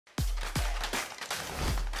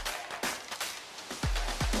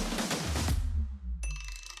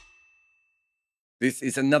This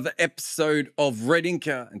is another episode of Red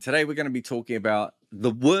Inca, and today we're going to be talking about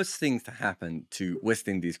the worst things to happen to West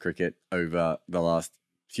Indies cricket over the last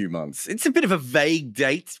few months. It's a bit of a vague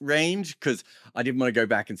date range because I didn't want to go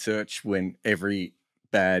back and search when every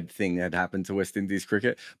bad thing had happened to West Indies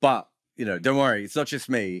cricket. But, you know, don't worry, it's not just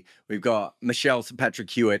me. We've got Machel, Sir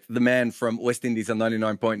Patrick Hewitt, the man from West Indies on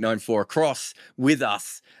 99.94 across with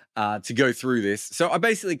us to go through this. So I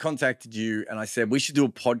basically contacted you and I said we should do a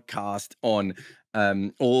podcast on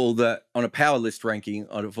on a power list ranking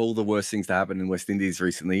of all the worst things to happen in West Indies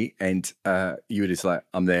recently. And you were just like,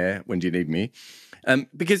 I'm there. When do you need me?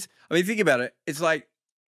 Because I mean, think about it. It's like,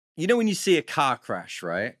 you know, when you see a car crash,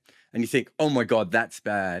 right? And you think, oh my God, that's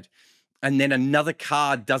bad. And then another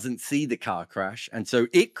car doesn't see the car crash. And so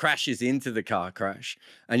it crashes into the car crash.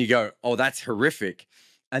 And you go, oh, that's horrific.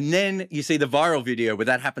 And then you see the viral video where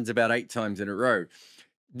that happens about 8 times in a row.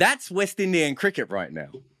 That's West Indian cricket right now.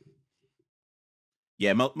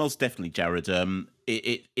 Yeah, most definitely, Jarrod.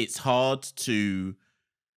 It's hard to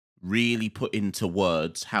really put into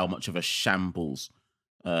words how much of a shambles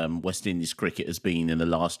West Indies cricket has been in the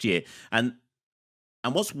last year. And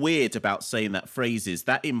what's weird about saying that phrase is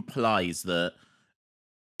that implies that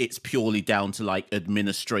it's purely down to like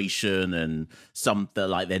administration and something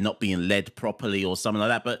like they're not being led properly or something like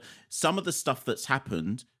that. But some of the stuff that's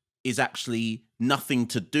happened is actually nothing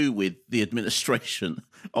to do with the administration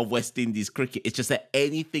of West Indies cricket. It's just that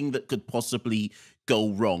anything that could possibly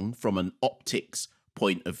go wrong from an optics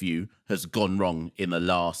point of view has gone wrong in the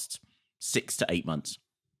last 6 to 8 months.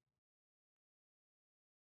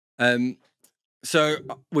 So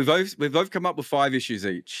we've both come up with 5 issues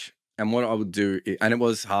each. And what I would do, and it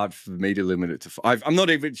was hard for me to limit it to 5. I'm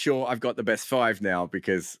not even sure I've got the best 5 now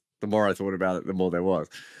because the more I thought about it, the more there was.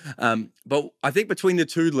 But I think between the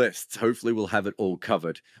 2 lists, hopefully we'll have it all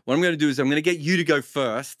covered. What I'm going to do is I'm going to get you to go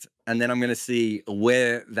first, and then I'm going to see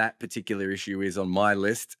where that particular issue is on my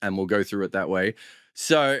list, and we'll go through it that way.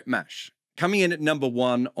 So, Mash, coming in at number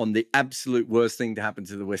 1 on the absolute worst thing to happen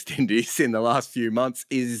to the West Indies in the last few months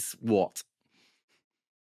is what?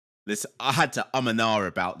 Listen, I had to and ah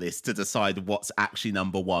about this to decide what's actually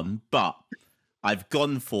number 1, but I've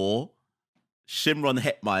gone for Shimron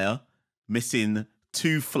Hetmyer missing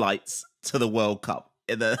 2 flights to the World Cup.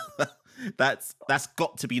 That's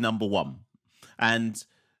got to be number 1. And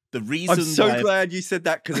the reason I'm so glad you said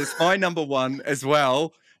that because it's my number 1 as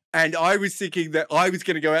well. And I was thinking that I was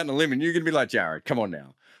going to go out on a limb and you're going to be like, Jarrod, come on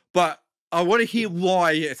now. But I want to hear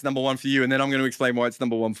why it's number 1 for you. And then I'm going to explain why it's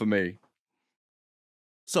number 1 for me.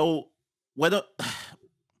 So when I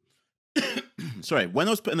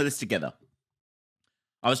was putting the list together,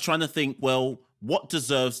 I was trying to think, well, what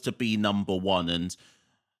deserves to be number 1? And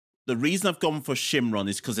the reason I've gone for Shimron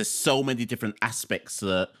is because there's so many different aspects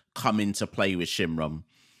that come into play with Shimron.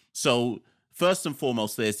 So first and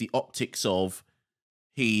foremost, there's the optics of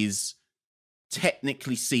he's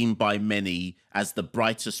technically seen by many as the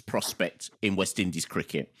brightest prospect in West Indies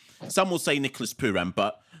cricket. Some will say Nicholas Pooran,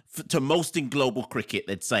 but to most in global cricket,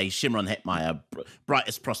 they'd say Shimron Hetmyer,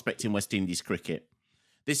 brightest prospect in West Indies cricket.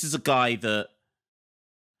 This is a guy that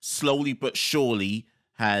slowly but surely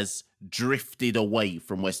has drifted away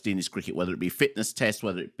from West Indies cricket, whether it be fitness tests,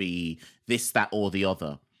 whether it be this, that, or the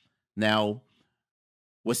other. Now,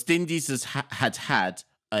 West Indies has had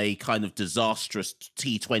a kind of disastrous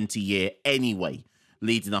T20 year anyway,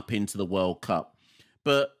 leading up into the World Cup.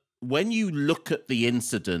 But when you look at the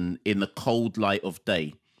incident in the cold light of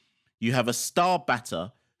day, you have a star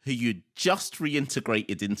batter who you just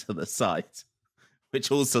reintegrated into the side, which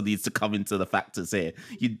also needs to come into the factors here.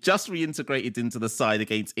 You just reintegrated into the side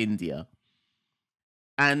against India.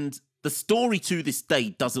 And the story to this day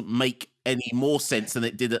doesn't make any more sense than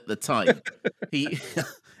it did at the time.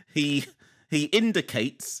 He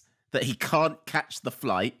indicates that he can't catch the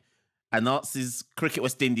flight and asks Cricket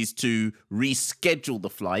West Indies to reschedule the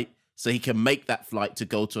flight so he can make that flight to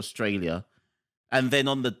go to Australia. And then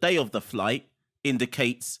on the day of the flight,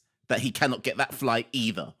 indicates that he cannot get that flight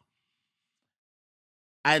either.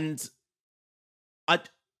 And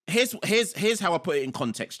here's how I put it in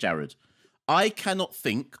context, Jarrod. I cannot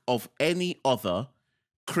think of any other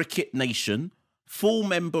cricket nation, full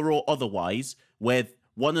member or otherwise, where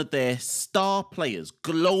one of their star players,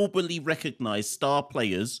 globally recognized star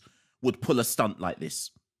players, would pull a stunt like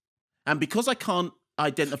this. And because I can't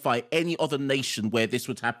identify any other nation where this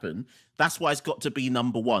would happen, that's why it's got to be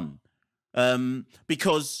number 1.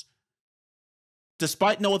 Because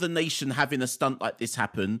despite no other nation having a stunt like this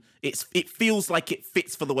happen, it feels like it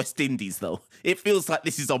fits for the West Indies, though. It feels like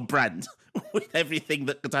this is on brand with everything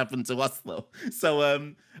that could happen to us, though.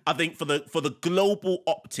 So I think for the global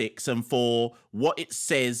optics and for what it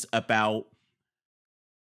says about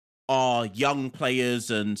are young players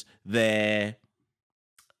and their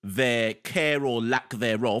care or lack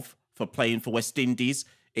thereof for playing for West Indies,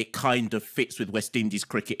 it kind of fits with West Indies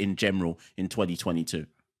cricket in general in 2022.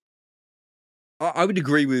 I would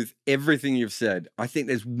agree with everything you've said. I think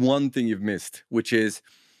there's one thing you've missed, which is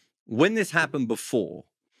when this happened before,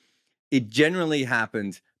 it generally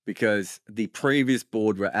happened because the previous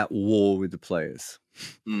board were at war with the players,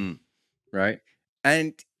 right?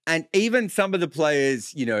 And even some of the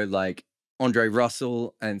players, you know, like Andre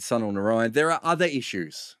Russell and Sunil Narayan, there are other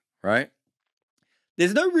issues, right?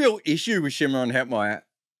 There's no real issue with Shimron Hetmeyer.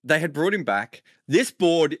 They had brought him back. This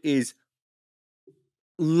board is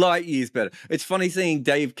light years better. It's funny seeing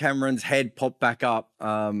Dave Cameron's head pop back up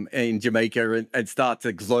in Jamaica and start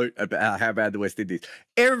to gloat about how bad the West Indies.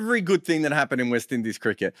 Every good thing that happened in West Indies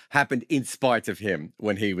cricket happened in spite of him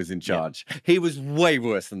when he was in charge. Yeah. He was way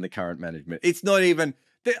worse than the current management. It's not even...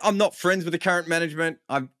 I'm not friends with the current management.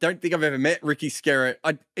 I don't think I've ever met Ricky Skerritt.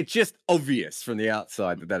 It's just obvious from the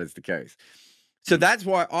outside that that is the case. So that's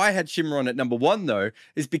why I had Shimron at number 1, though,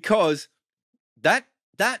 is because that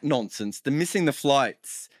nonsense, the missing the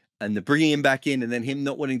flights and the bringing him back in and then him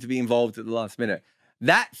not wanting to be involved at the last minute,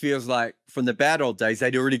 that feels like from the bad old days,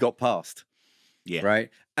 they'd already got past. Yeah.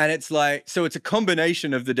 Right. And it's like, so it's a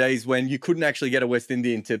combination of the days when you couldn't actually get a West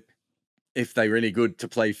Indian to, if they're really good, to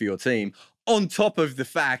play for your team, on top of the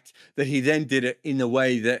fact that he then did it in a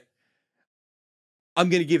way that I'm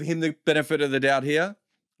going to give him the benefit of the doubt here,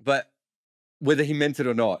 but whether he meant it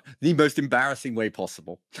or not, the most embarrassing way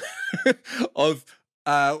possible of,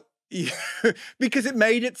 because it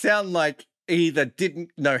made it sound like he either didn't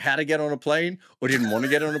know how to get on a plane or didn't want to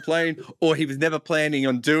get on a plane, or he was never planning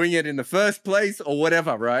on doing it in the first place or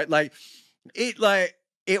whatever, right?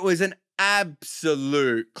 It was an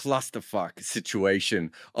absolute clusterfuck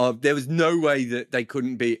situation of there was no way that they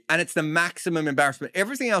couldn't be, and it's the maximum embarrassment.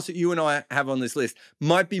 Everything else that you and I have on this list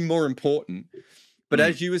might be more important, but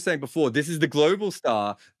as you were saying before, this is the global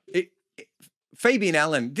star. Fabian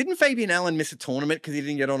Allen, didn't Fabian Allen miss a tournament because he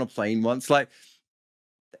didn't get on a plane once? Like,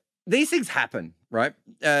 these things happen, right?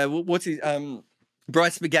 What's his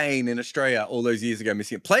Bryce McGain in Australia all those years ago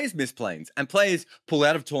missing it. Players miss planes and players pull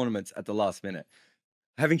out of tournaments at the last minute.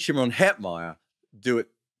 Having Shimron Hetmeyer do it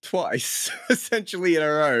twice, essentially in a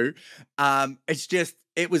row,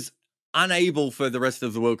 it was unable for the rest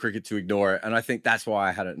of the world cricket to ignore it. And I think that's why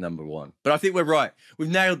I had it number 1. But I think we're right. We've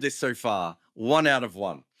nailed this so far. 1 out of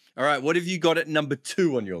 1. All right, what have you got at number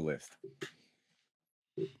 2 on your list?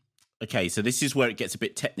 Okay, so this is where it gets a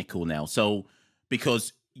bit technical now. So,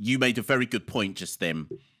 because you made a very good point just then,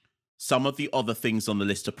 some of the other things on the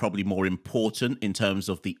list are probably more important in terms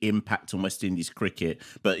of the impact on West Indies cricket.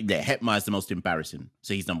 But yeah, Hetmeyer's the most embarrassing.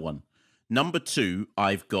 So he's number 1. Number 2,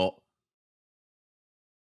 I've got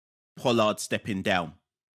Pollard stepping down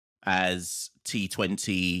as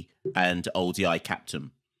T20 and ODI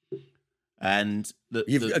captain. And the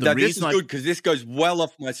reason this is good because this goes well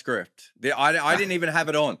off my script. I didn't even have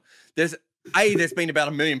it on. There's been about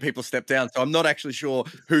 1 million people step down, so I'm not actually sure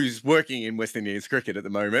who's working in West Indies cricket at the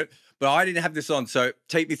moment, but I didn't have this on, so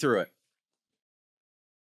take me through it.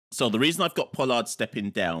 So the reason I've got Pollard stepping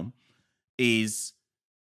down is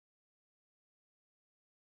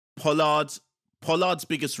Pollard's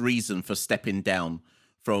biggest reason for stepping down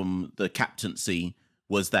from the captaincy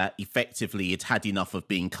was that effectively it had enough of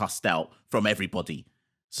being cussed out from everybody.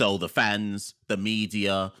 So the fans, the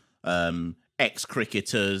media,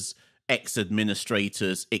 ex-cricketers,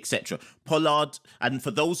 ex-administrators, etc. Pollard, and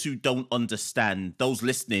for those who don't understand, those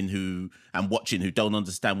listening and watching who don't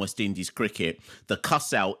understand West Indies cricket, the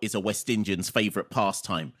cuss out is a West Indian's favourite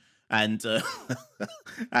pastime. And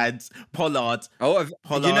and Pollard. You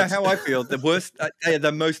know how I feel. The worst, they are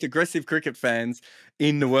the most aggressive cricket fans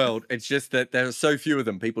in the world. It's just that there are so few of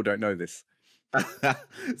them. People don't know this.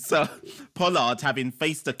 So Pollard, having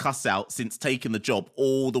faced a cuss out since taking the job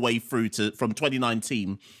all the way through from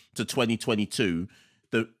 2019 to 2022,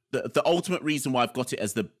 the ultimate reason why I've got it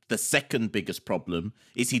as the second biggest problem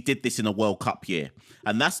is he did this in a World Cup year,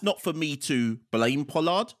 and that's not for me to blame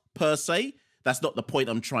Pollard per se. That's not the point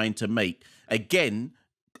I'm trying to make. Again,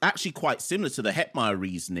 actually quite similar to the Hetmeyer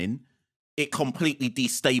reasoning, it completely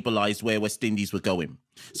destabilised where West Indies were going.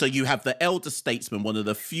 So you have the elder statesman, one of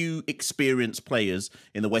the few experienced players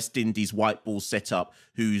in the West Indies white ball setup,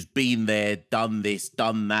 who's been there, done this,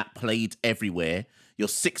 done that, played everywhere. You're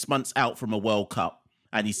 6 months out from a World Cup,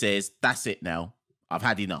 and he says, "That's it now. I've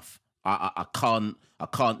had enough. I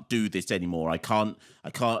can't do this anymore. I can't.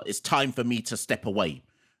 It's time for me to step away."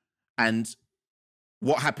 And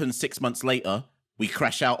what happens 6 months later? we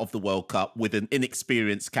crash out of the World Cup with an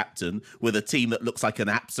inexperienced captain, with a team that looks like an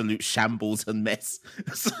absolute shambles and mess.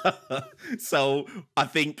 So I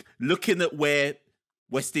think looking at where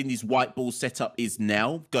West Indies white ball setup is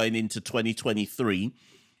now, going into 2023,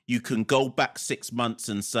 you can go back 6 months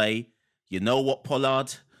and say, you know what,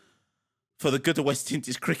 Pollard? For the good of West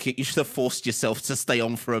Indies cricket, you should have forced yourself to stay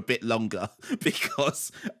on for a bit longer,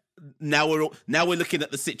 because now we're looking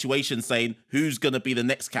at the situation saying who's going to be the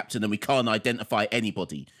next captain, and we can't identify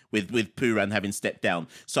anybody with Pooran having stepped down.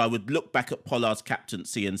 So I would look back at Pollard's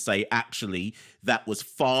captaincy and say, actually, that was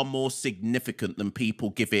far more significant than people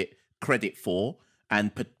give it credit for,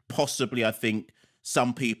 and possibly I think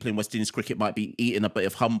some people in West Indies cricket might be eating a bit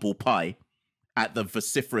of humble pie at the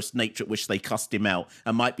vociferous nature at which they cussed him out,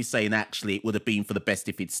 and might be saying, actually, it would have been for the best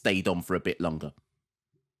if he'd stayed on for a bit longer.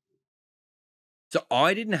 So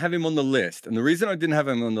I didn't have him on the list. And the reason I didn't have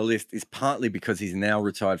him on the list is partly because he's now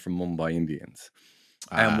retired from Mumbai Indians.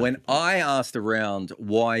 And when I asked around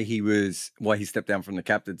why he stepped down from the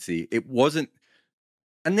captaincy, it wasn't,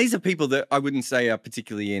 and these are people that I wouldn't say are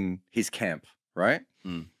particularly in his camp, right?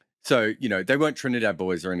 Mm. So, they weren't Trinidad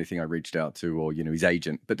boys or anything I reached out to, or, his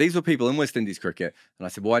agent. But these were people in West Indies cricket. And I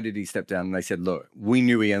said, why did he step down? And they said, look, we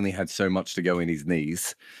knew he only had so much to go in his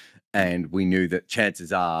knees. And we knew that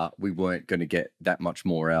chances are we weren't going to get that much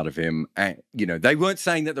more out of him. And, they weren't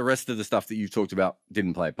saying that the rest of the stuff that you've talked about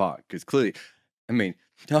didn't play a part. Because clearly,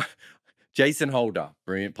 Jason Holder,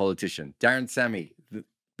 brilliant politician. Darren Sammy, the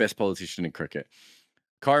best politician in cricket.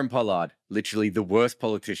 Kieron Pollard, literally the worst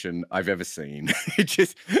politician I've ever seen.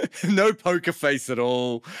 Just no poker face at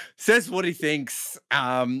all. Says what he thinks.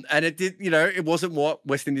 And it did, it wasn't what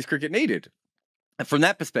West Indies cricket needed. And from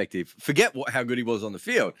that perspective, forget how good he was on the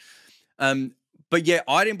field. But yeah,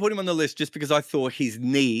 I didn't put him on the list just because I thought his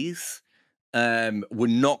knees were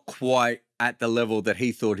not quite at the level that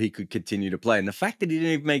he thought he could continue to play. And the fact that he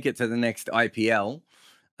didn't even make it to the next IPL,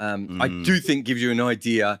 I do think gives you an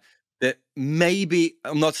idea that maybe,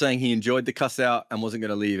 I'm not saying he enjoyed the cuss out and wasn't going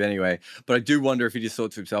to leave anyway, but I do wonder if he just thought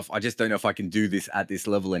to himself, I just don't know if I can do this at this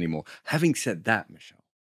level anymore. Having said that, Michelle,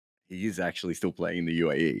 he is actually still playing in the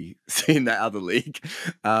UAE, in that other league.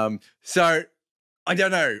 So I don't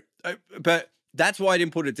know, but that's why I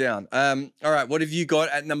didn't put it down. All right, what have you got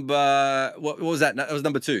at number, what was that? That was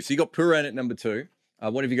number 2. So you got Pooran at number 2.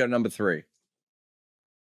 What have you got at number 3?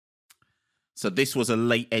 So this was a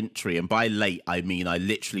late entry, and by late, I mean I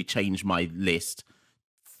literally changed my list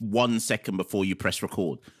 1 second before you press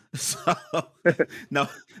record. So no,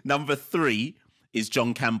 number 3 is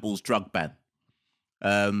John Campbell's drug ban.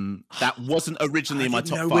 That wasn't originally in my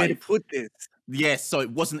top 5. Where to put this? Yes, so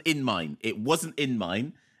it wasn't in mine.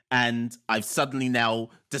 And I've suddenly now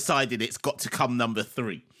decided it's got to come number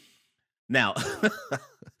 3. Now,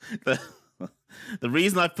 the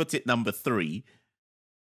reason I've put it number 3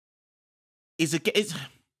 is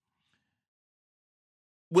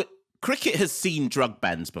cricket has seen drug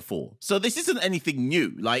bans before, so this isn't anything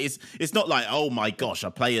new. Like it's not like, oh my gosh,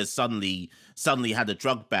 a player suddenly had a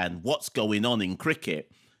drug ban. What's going on in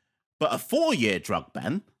cricket? But a 4-year drug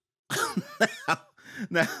ban.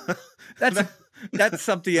 now that's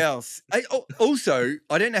something else. Also,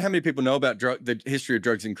 I don't know how many people know about the history of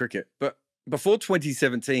drugs in cricket, but before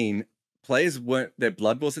 2017, their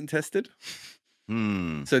blood wasn't tested.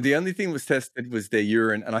 So the only thing was tested was their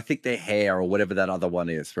urine, and I think their hair or whatever that other one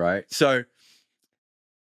is, right? So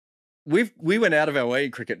we went out of our way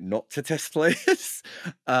in cricket not to test players.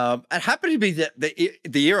 It happened to be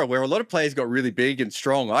the era where a lot of players got really big and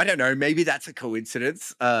strong. I don't know, maybe that's a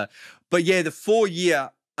coincidence. But yeah, the 4-year,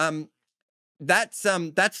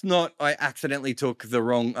 that's not, I accidentally took the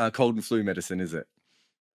wrong cold and flu medicine, is it?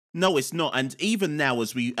 No, it's not. And even now,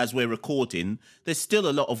 as we're recording, there's still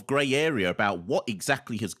a lot of grey area about what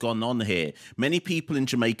exactly has gone on here. Many people in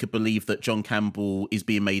Jamaica believe that John Campbell is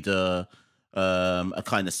being made a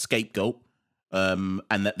kind of scapegoat, and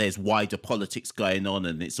that there's wider politics going on,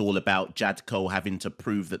 and it's all about Jadco having to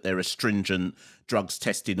prove that they're a stringent drugs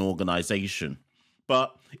testing organisation.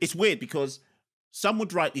 But it's weird because some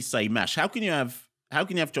would rightly say, Mash, how can you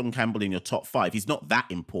have John Campbell in your top 5? He's not that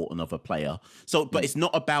important of a player. So, but it's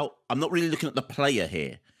not about, I'm not really looking at the player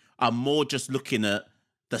here. I'm more just looking at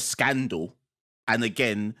the scandal. And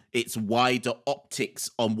again, it's wider optics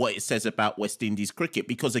on what it says about West Indies cricket.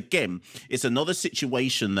 Because again, it's another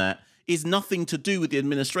situation that is nothing to do with the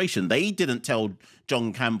administration. They didn't tell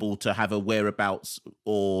John Campbell to have a whereabouts,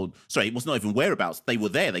 it was not even whereabouts. They were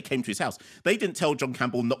there. They came to his house. They didn't tell John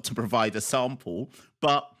Campbell not to provide a sample.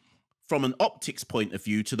 But from an optics point of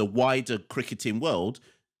view to the wider cricketing world,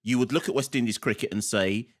 you would look at West Indies cricket and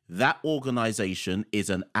say that organisation is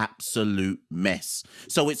an absolute mess.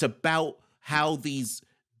 So it's about how these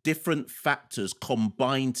different factors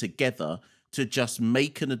combine together to just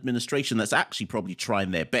make an administration that's actually probably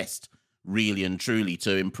trying their best, really and truly,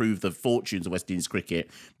 to improve the fortunes of West Indies cricket.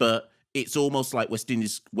 But it's almost like West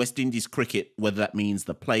Indies cricket, whether that means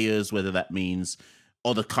the players, whether that means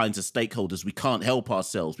other kinds of stakeholders, we can't help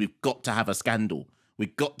ourselves. We've got to have a scandal.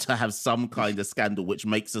 We've got to have some kind of scandal which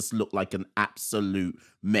makes us look like an absolute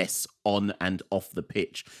mess on and off the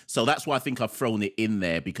pitch. So that's why I think I've thrown it in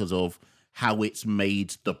there, because of how it's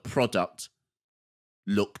made the product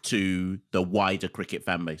look to the wider cricket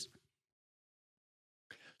fan base.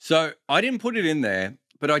 So I didn't put it in there,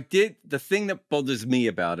 but I did. The thing that bothers me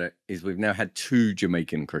about it is we've now had 2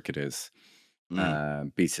 Jamaican cricketers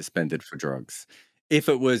be suspended for drugs. If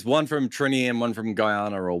it was one from Trinidad and one from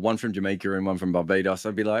Guyana, or one from Jamaica and one from Barbados,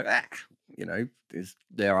 I'd be like, you know,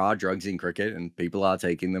 there are drugs in cricket and people are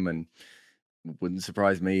taking them, and it wouldn't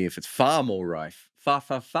surprise me if it's far more rife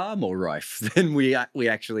than we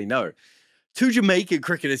actually know. 2 Jamaican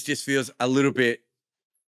cricketers just feels a little bit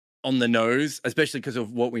on the nose, especially because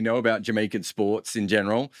of what we know about Jamaican sports in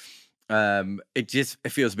general. It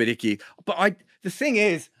feels a bit icky. But the thing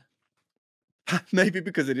is, maybe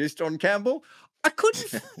because it is John Campbell,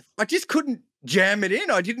 I just couldn't jam it in.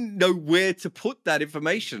 I didn't know where to put that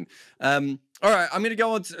information. All right, I'm going to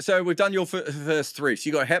go on. So we've done your first 3. So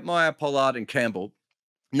you got Hetmeyer, Pollard, and Campbell.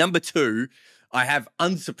 Number 2, I have,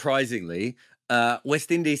 unsurprisingly,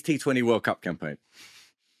 West Indies T20 World Cup campaign.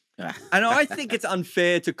 And I think it's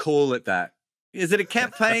unfair to call it that. Is it a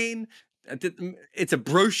campaign? It's a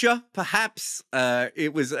brochure, perhaps.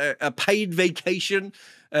 It was a paid vacation.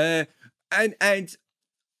 And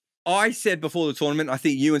I said before the tournament, I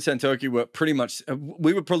think you and Santoki were pretty much,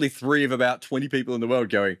 we were probably 3 of about 20 people in the world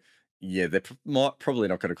going, yeah, they're probably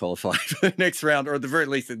not going to qualify for the next round, or at the very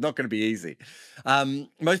least, it's not going to be easy.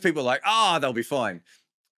 Most people are like, they'll be fine.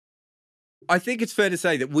 I think it's fair to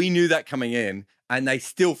say that we knew that coming in, and they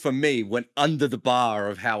still, for me, went under the bar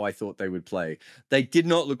of how I thought they would play. They did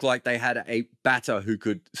not look like they had a batter who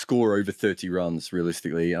could score over 30 runs,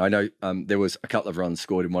 realistically. And I know there was a couple of runs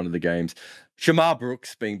scored in one of the games. Shamar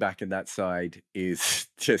Brooks being back in that side is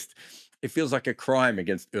just, it feels like a crime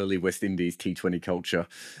against early West Indies T20 culture.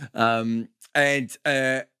 They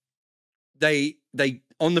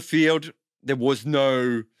on the field, there was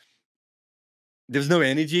no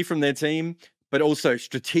energy from their team, but also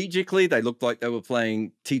strategically, they looked like they were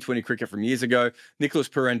playing T20 cricket from years ago. Nicholas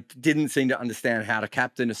Puran didn't seem to understand how to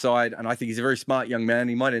captain a side, and I think he's a very smart young man.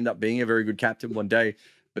 He might end up being a very good captain one day,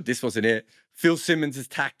 but this wasn't it. Phil Simmons'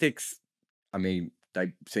 tactics, I mean,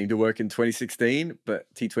 they seemed to work in 2016, but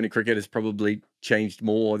T20 cricket has probably changed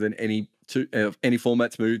more than any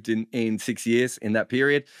formats moved in 6 years in that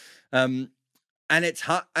period. And it's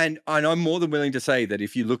hard, and I'm more than willing to say that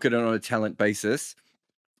if you look at it on a talent basis,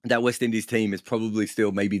 that West Indies team is probably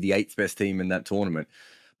still maybe the 8th best team in that tournament.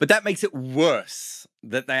 But that makes it worse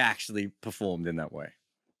that they actually performed in that way.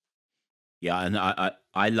 Yeah, and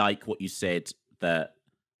I like what you said, that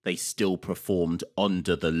they still performed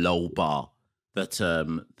under the low bar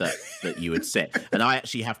that you had set. And I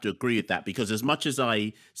actually have to agree with that, because as much as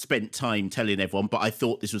I spent time telling everyone, but I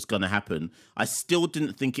thought this was going to happen, I still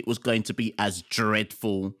didn't think it was going to be as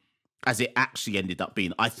dreadful as it actually ended up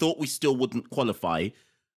being. I thought we still wouldn't qualify,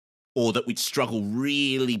 or that we'd struggle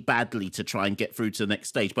really badly to try and get through to the next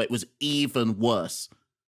stage, but it was even worse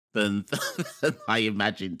than I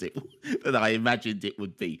imagined it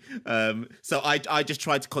would be. So I just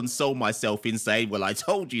tried to console myself in saying, well, I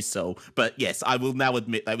told you so. But yes, I will now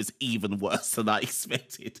admit that was even worse than I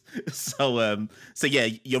expected. So yeah,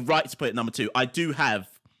 you're right to put it number 2. I do have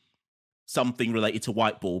something related to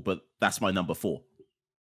white ball, but that's my number 4.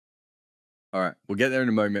 All right, we'll get there in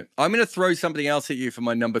a moment. I'm going to throw something else at you for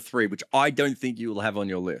my number 3, which I don't think you will have on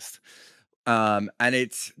your list. And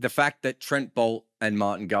it's the fact that Trent Bolt and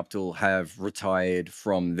Martin Guptill have retired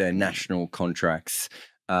from their national contracts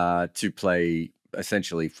to play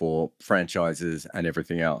essentially for franchises and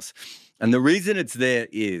everything else. And the reason it's there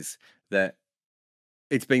is that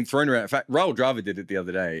it's been thrown around. In fact, Rahul Dravid did it the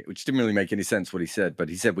other day, which didn't really make any sense what he said. But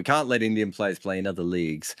he said, we can't let Indian players play in other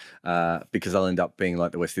leagues because they'll end up being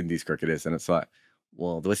like the West Indies cricketers. And it's like,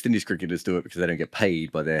 well, the West Indies cricketers do it because they don't get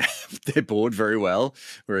paid by their board very well.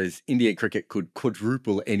 Whereas Indian cricket could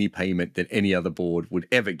quadruple any payment that any other board would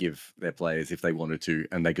ever give their players if they wanted to.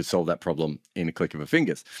 And they could solve that problem in a click of a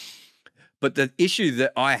fingers. But the issue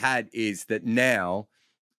that I had is that now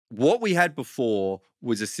what we had before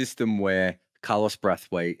was a system where Carlos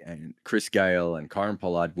Brathwaite and Chris Gale and Kyron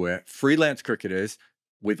Pollard were freelance cricketers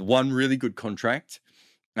with one really good contract,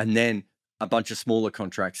 and then a bunch of smaller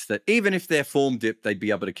contracts that even if their form dipped, they'd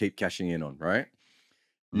be able to keep cashing in on, right?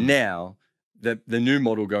 Now, the new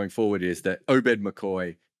model going forward is that Obed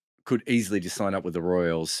McCoy could easily just sign up with the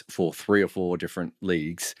Royals for 3 or 4 different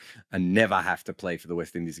leagues and never have to play for the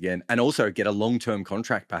West Indies again, and also get a long-term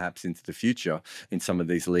contract perhaps into the future in some of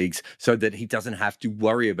these leagues, so that he doesn't have to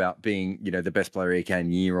worry about being, you know, the best player he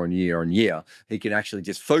can year on year on year. He can actually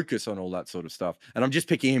just focus on all that sort of stuff. And I'm just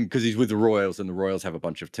picking him because he's with the Royals, and the Royals have a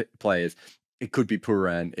bunch of players. It could be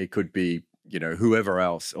Puran, it could be, you know, whoever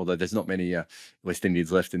else, although there's not many West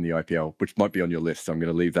Indians left in the IPL, which might be on your list. So I'm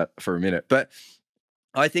going to leave that for a minute. But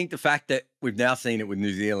I think the fact that we've now seen it with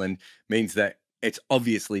New Zealand means that it's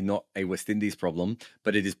obviously not a West Indies problem,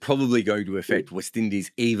 but it is probably going to affect West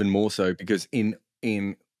Indies even more so, because in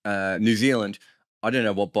New Zealand, I don't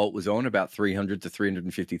know what Bolt was on, about $300,000 to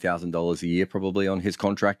 $350,000 a year probably on his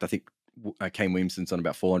contract. I think Kane Williamson's on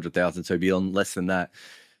about 400,000, so beyond less than that.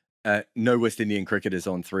 No West Indian cricketers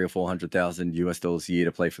on $300,000 or $400,000 a year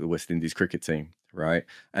to play for the West Indies cricket team, right?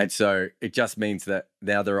 And so it just means that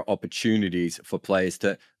now there are opportunities for players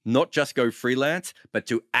to not just go freelance, but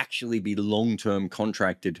to actually be long-term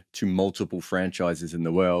contracted to multiple franchises in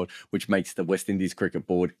the world, which makes the West Indies Cricket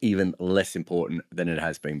Board even less important than it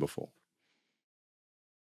has been before.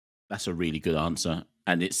 That's a really good answer,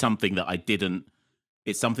 and it's something that I didn't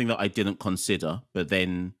consider, but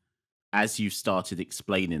then as you started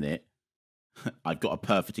explaining it, I've got a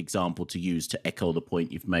perfect example to use to echo the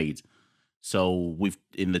point you've made. So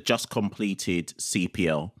in the just completed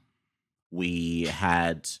CPL, we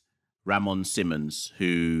had Ramon Simmons,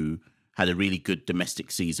 who had a really good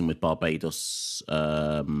domestic season with Barbados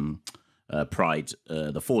Pride,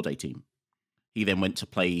 the 4-day team. He then went to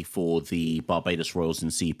play for the Barbados Royals in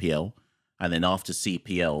CPL. And then after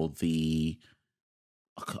CPL,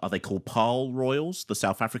 are they called Pearl Royals, the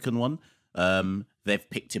South African one? They've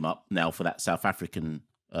picked him up now for that South African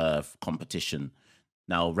competition.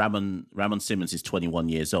 Now, Ramon Simmons is 21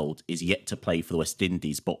 years old, is yet to play for the West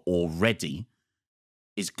Indies, but already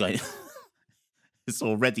is going... it's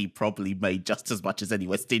already probably made just as much as any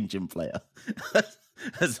West Indian player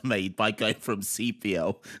has made by going from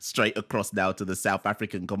CPL straight across now to the South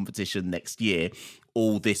African competition next year.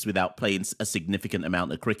 All this without playing a significant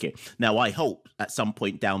amount of cricket. Now, I hope at some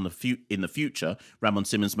point in the future, Ramon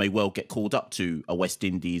Simmons may well get called up to a West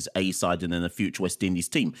Indies A side and then a future West Indies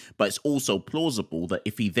team. But it's also plausible that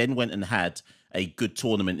if he then went and had a good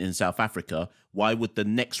tournament in South Africa, why would the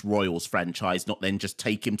next Royals franchise not then just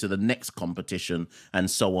take him to the next competition, and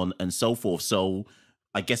so on and so forth? So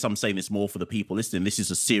I guess I'm saying this more for the people listening. This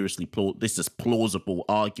is a plausible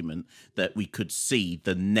argument that we could see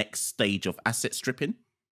the next stage of asset stripping,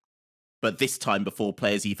 but this time before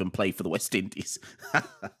players even play for the West Indies.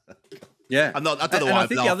 Yeah, I don't know why I'm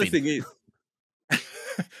laughing. The other thing is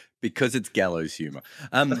because it's gallows humor.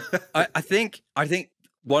 I think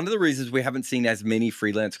one of the reasons we haven't seen as many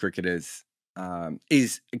freelance cricketers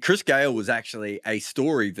is Chris Gayle was actually a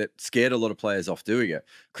story that scared a lot of players off doing it.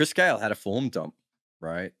 Chris Gayle had a form dump,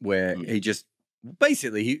 right? Where he just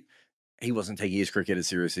basically he wasn't taking his cricket as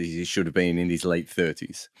seriously as he should have been in his late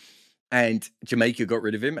 30s. And Jamaica got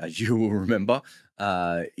rid of him, as you will remember.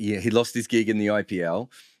 He lost his gig in the IPL.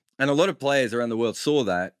 And a lot of players around the world saw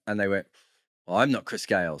that and they went, well, I'm not Chris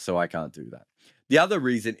Gayle, so I can't do that. The other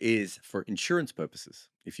reason is for insurance purposes.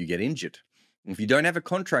 If you get injured, if you don't have a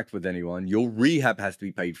contract with anyone, your rehab has to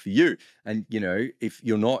be paid for you. And, you know, if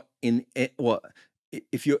you're not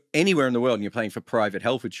if you're anywhere in the world and you're paying for private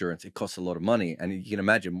health insurance, it costs a lot of money. And you can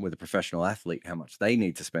imagine with a professional athlete, how much they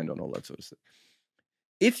need to spend on all that sort of stuff.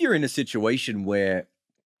 If you're in a situation where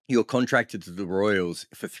you're contracted to the Royals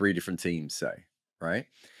for 3 different teams, say, right?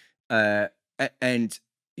 And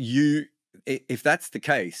if that's the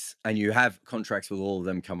case and you have contracts with all of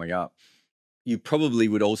them coming up, you probably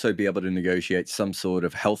would also be able to negotiate some sort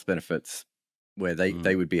of health benefits where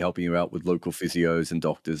they would be helping you out with local physios and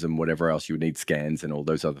doctors and whatever else you would need, scans and all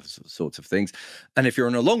those other sorts of things. And if you're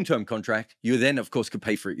on a long-term contract, you then, of course, could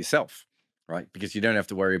pay for it yourself, right? Because you don't have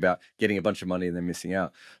to worry about getting a bunch of money and then missing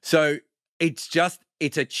out. So it's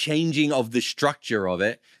a changing of the structure of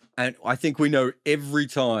it. And I think we know every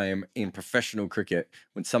time in professional cricket,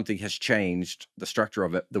 when something has changed the structure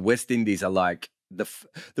of it, the West Indies are like, the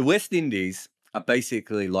West Indies are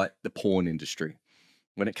basically like the porn industry.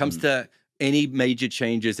 When it comes to any major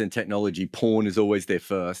changes in technology, porn is always there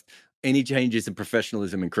first. Any changes in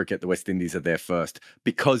professionalism in cricket, the West Indies are there first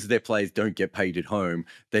because their players don't get paid at home.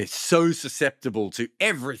 They're so susceptible to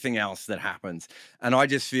everything else that happens. And I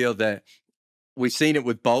just feel that we've seen it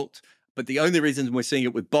with Bolt, but the only reason we're seeing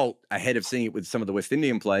it with Bolt ahead of seeing it with some of the West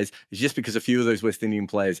Indian players is just because a few of those West Indian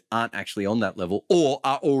players aren't actually on that level or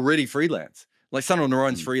are already freelance. Like Sun on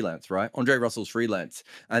Orine's freelance, right? Andre Russell's freelance.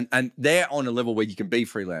 And they're on a level where you can be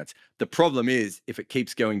freelance. The problem is if it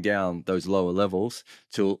keeps going down those lower levels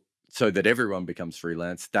so that everyone becomes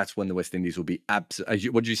freelance, that's when the West Indies will be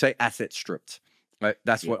what did you say? Asset stripped. Right?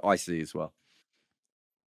 That's what I see as well.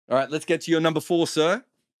 All right, let's get to your number 4, sir.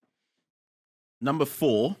 Number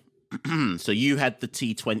 4. So you had the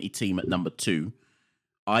T20 team at number 2.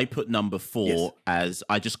 I put number 4 as,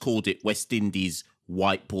 I just called it West Indies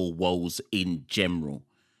white ball woes in general.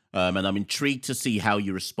 And I'm intrigued to see how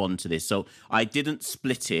you respond to this. So I didn't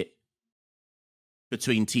split it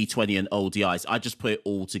between T20 and ODIs. I just put it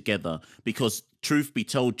all together because, truth be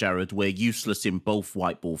told, Jarrod, we're useless in both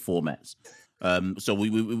white ball formats. So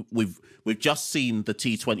we've just seen the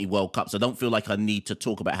T20 World Cup, so I don't feel like I need to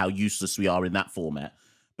talk about how useless we are in that format.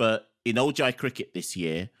 But in ODI cricket this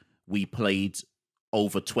year, we played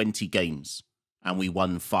over 20 games and we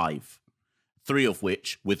won 5. 3 of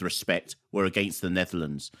which, with respect, were against the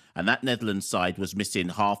Netherlands. And that Netherlands side was missing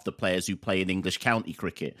half the players who play in English county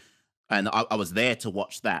cricket. And I was there to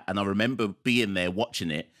watch that. And I remember being there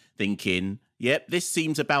watching it, thinking, yep, this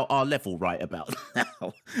seems about our level right about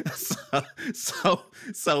now. So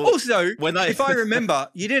also, if I I remember,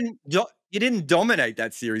 you didn't dominate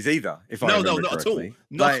that series either. If I remember not correctly.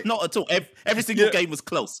 at all. Not at all. Every single game was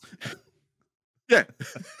close. Yeah.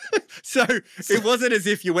 So it wasn't as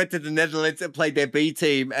if you went to the Netherlands and played their B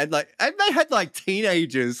team and they had like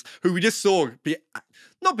teenagers who we just saw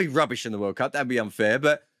not be rubbish in the World Cup. That'd be unfair,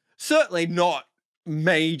 but certainly not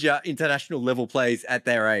major international level players at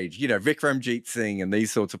their age. You know, Vikramjit Singh and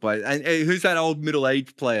these sorts of players. And who's that old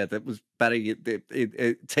middle-aged player that was batting at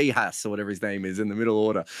Tehas or whatever his name is in the middle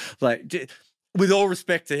order? Like, with all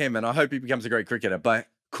respect to him, and I hope he becomes a great cricketer, but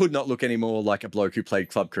could not look any more like a bloke who played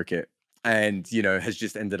club cricket. And, you know, has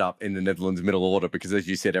just ended up in the Netherlands middle order because, as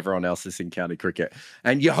you said, everyone else is in county cricket.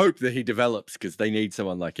 And you hope that he develops because they need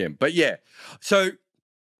someone like him. But yeah, so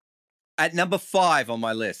at number 5 on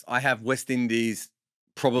my list, I have West Indies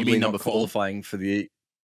probably not qualifying for the...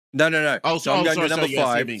 No. Oh, so I'm going to number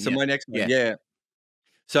 5. Yes, so my next one, yeah.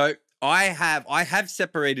 So I have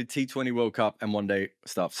separated T20 World Cup and one day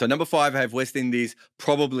stuff. So number 5, I have West Indies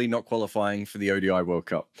probably not qualifying for the ODI World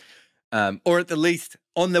Cup. Or at the least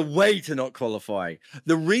on the way to not qualifying.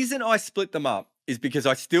 The reason I split them up is because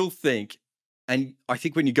I still think, and I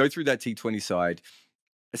think when you go through that T20 side,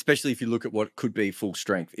 especially if you look at what could be full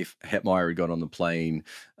strength, if Hetmeyer had got on the plane,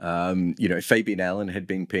 you know, if Fabian Allen had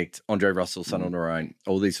been picked, Andre Russell, Sun on Orine,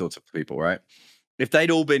 all these sorts of people, right? If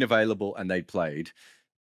they'd all been available and they'd played,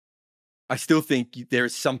 I still think there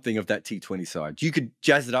is something of that T20 side. You could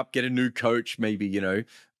jazz it up, get a new coach, maybe, you know,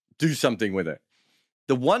 do something with it.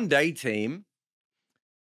 The one-day team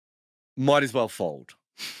might as well fold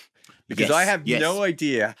because I have no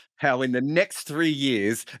idea how in the next 3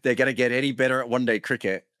 years they're going to get any better at one-day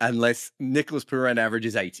cricket unless Nicholas Pooran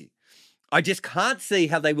averages 80. I just can't see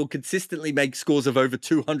how they will consistently make scores of over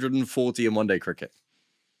 240 in one-day cricket.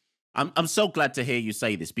 I'm so glad to hear you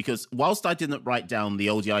say this because whilst I didn't write down the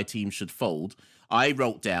ODI team should fold, I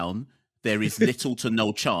wrote down there is little to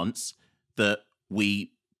no chance that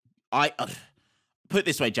put it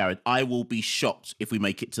this way, Jarrod, I will be shocked if we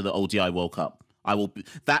make it to the ODI World Cup. I will be,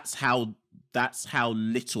 that's how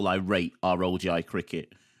little I rate our ODI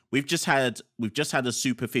cricket. We've just had a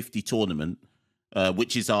Super 50 tournament,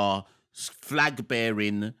 which is our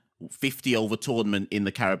flag-bearing 50 over tournament in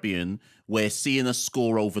the Caribbean, where seeing a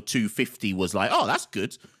score over 250 was like, oh, that's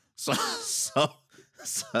good. So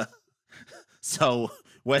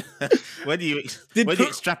when you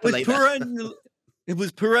extrapolate that,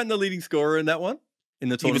 was Pooran the leading scorer in that one? In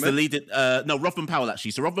the tournament? He was the leader. No, Rovman Powell, actually.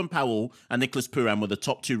 So Rovman Powell and Nicholas Pooran were the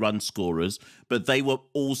top 2 run scorers, but they were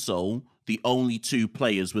also the only 2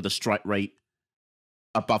 players with a strike rate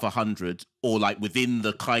above 100 or like within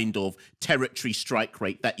the kind of territory strike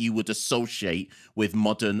rate that you would associate with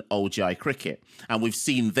modern ODI cricket. And we've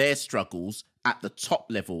seen their struggles at the top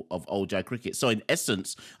level of ODI cricket. So in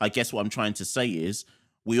essence, I guess what I'm trying to say is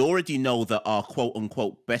we already know that our quote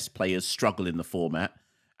unquote best players struggle in the format.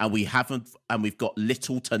 And we've got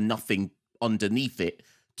little to nothing underneath it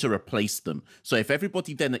to replace them. So if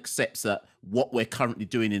everybody then accepts that what we're currently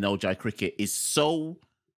doing in ODI cricket is so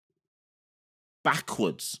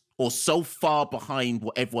backwards or so far behind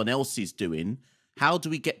what everyone else is doing, how do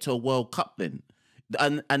we get to a World Cup then?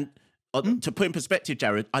 And to put in perspective,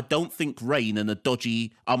 Jarrod, I don't think rain and a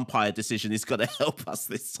dodgy umpire decision is going to help us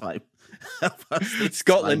this time.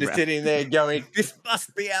 Scotland is sitting there going, this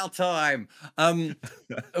must be our time. One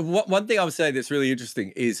thing I would say that's really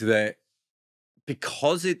interesting is that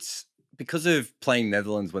because of playing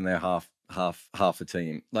Netherlands when they're half a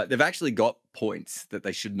team, like they've actually got points that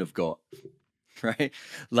they shouldn't have got. right?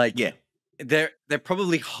 Like, Yeah. they're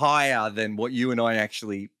probably higher than what you and I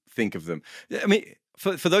actually think of them. I mean,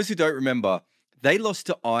 for those who don't remember, they lost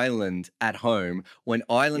to Ireland at home when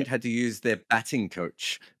Ireland had to use their batting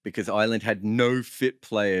coach because Ireland had no fit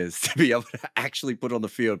players to be able to actually put on the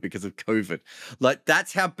field because of COVID. Like,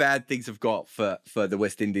 that's how bad things have got for the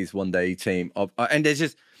West Indies one-day team. And there's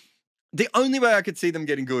just the only way I could see them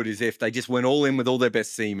getting good is if they just went all in with all their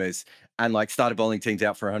best seamers and like started bowling teams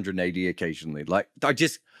out for 180 occasionally. Like,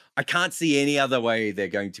 I can't see any other way they're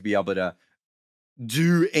going to be able to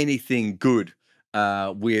do anything good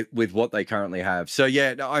with what they currently have. So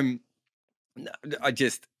yeah, I mean,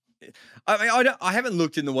 I haven't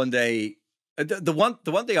looked in the one day. The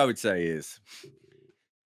one thing I would say is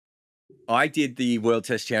I did the World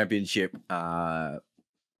Test Championship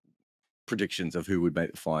predictions of who would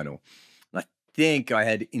make the final. I think I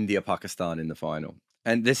had India, Pakistan in the final.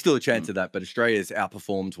 And there's still a chance of that, but Australia's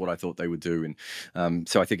outperformed what I thought they would do. And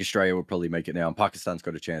so I think Australia will probably make it now. And Pakistan's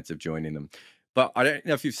got a chance of joining them. But I don't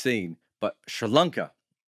know if you've seen, but Sri Lanka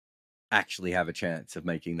actually have a chance of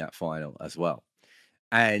making that final as well.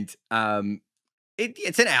 And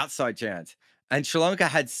it's an outside chance. And Sri Lanka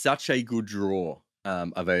had such a good draw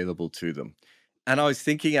available to them. And I was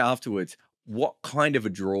thinking afterwards, what kind of a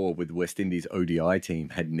draw would the West Indies ODI team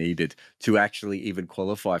had needed to actually even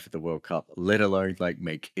qualify for the World Cup, let alone like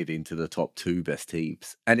make it into the top 2 best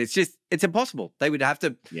teams? And it's impossible. They would have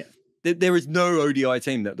to. Yeah. There is no ODI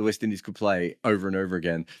team that the West Indies could play over and over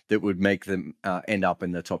again that would make them end up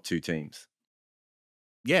in the top 2 teams.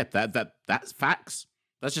 Yeah, that's facts.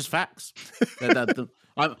 That's just facts.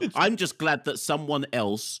 I'm just glad that someone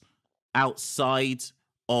else outside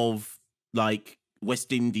of like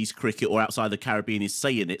West Indies cricket or outside the Caribbean is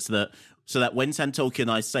saying it, so that when Santoki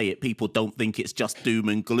and I say it, people don't think it's just doom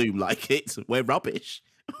and gloom. Like we're rubbish.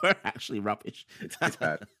 We're actually rubbish. It's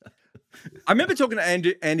bad. I remember talking to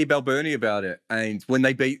Andy Balbirnie about it, and when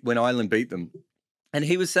Ireland beat them, and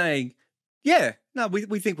he was saying, "Yeah, no,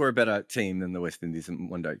 we think we're a better team than the West Indies in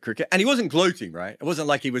one-day cricket." And he wasn't gloating, right? It wasn't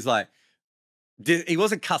like he was like, he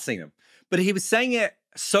wasn't cussing them, but he was saying it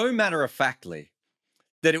so matter-of-factly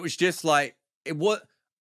that it was just like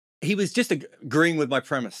he was just agreeing with my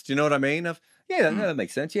premise. Do you know what I mean? No, that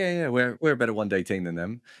makes sense. Yeah, we're a better one-day team than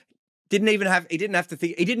them. He didn't have to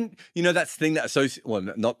think. He didn't, that's the thing that well,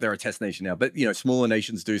 not they're a test nation now, but smaller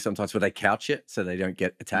nations do sometimes where they couch it so they don't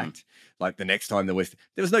get attacked. Like the next time there was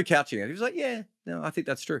no couching it. He was like, yeah, no, I think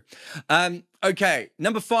that's true. Okay,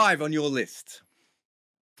 number 5 on your list.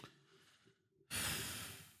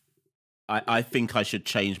 I think I should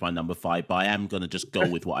change my number 5, but I am going to just go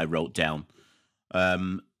with what I wrote down.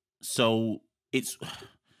 So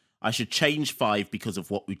I should change 5 because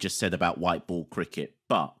of what we just said about white ball cricket,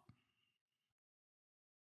 but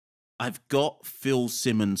I've got Phil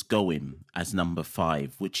Simmons going as number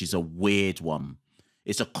 5, which is a weird one.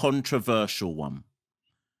 It's a controversial one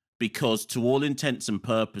because to all intents and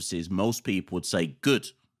purposes, most people would say good.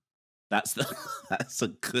 That's a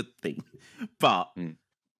good thing. But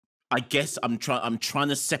I guess I'm trying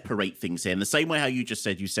to separate things here. In the same way how you just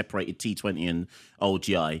said you separated T20 and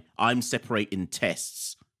ODI, I'm separating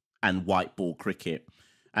tests and white ball cricket.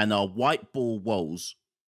 And our white ball woes,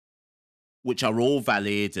 which are all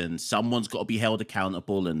valid, and someone's got to be held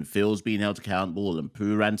accountable, and Phil's being held accountable, and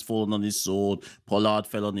Pooran's fallen on his sword, Pollard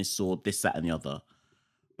fell on his sword, this, that, and the other.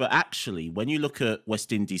 But actually, when you look at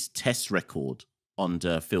West Indies' test record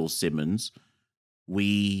under Phil Simmons,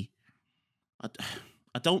 I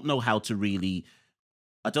don't know how to really...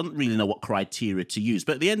 I don't really know what criteria to use,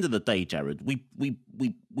 but at the end of the day, Jarrod,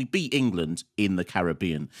 we beat England in the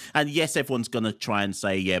Caribbean. And yes, everyone's going to try and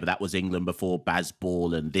say, yeah, but that was England before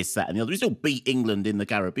Bazball and this, that, and the other. We still beat England in the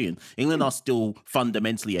Caribbean. England are still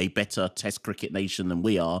fundamentally a better test cricket nation than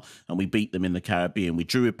we are, and we beat them in the Caribbean. We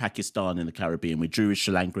drew with Pakistan in the Caribbean. We drew with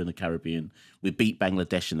Sri Lanka in the Caribbean. We beat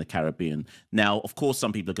Bangladesh in the Caribbean. Now, of course,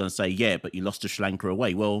 some people are going to say, yeah, but you lost to Sri Lanka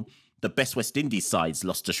away. Well, the best West Indies sides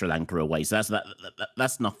lost to Sri Lanka away. So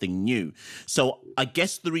that's nothing new. So I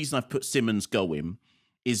guess the reason I've put Simmons going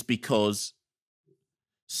is because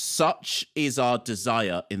such is our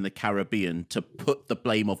desire in the Caribbean to put the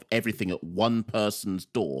blame of everything at one person's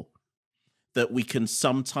door that we can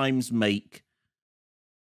sometimes make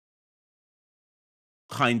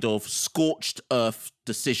kind of scorched earth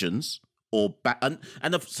decisions or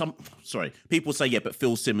people say, yeah, but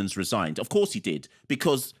Phil Simmons resigned. Of course he did,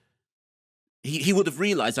 because he would have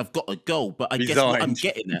realised I've got to go, but I guess what I'm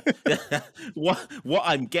getting at, what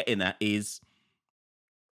I'm getting at is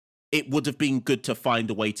it would have been good to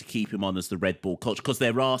find a way to keep him on as the red ball coach, because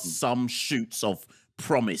there are some shoots of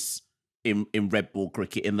promise in red ball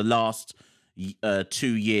cricket. In the last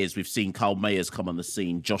 2 years, we've seen Carl Mayers come on the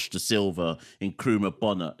scene, Josh Da Silva, Nkrumah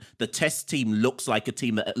Bonnet. The Test team looks like a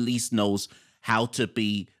team that at least knows how to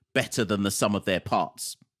be better than the sum of their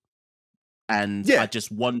parts. And I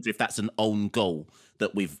just wonder if that's an own goal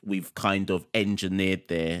that we've kind of engineered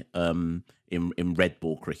there in red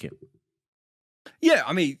ball cricket. Yeah,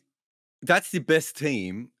 I mean, that's the best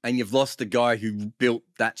team, and you've lost the guy who built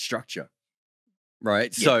that structure,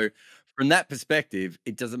 right? Yeah. So from that perspective,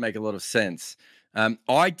 it doesn't make a lot of sense.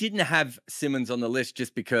 I didn't have Simmons on the list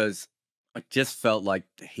just because I just felt like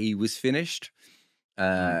he was finished.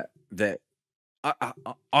 That I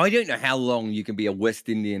don't know how long you can be a West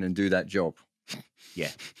Indian and do that job.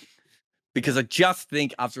 Yeah. Because I just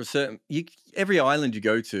think after a certain, every island you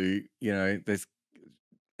go to, you know, there's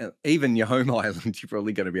even your home island, you're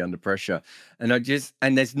probably going to be under pressure. And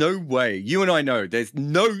there's no way, you and I know, there's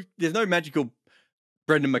no magical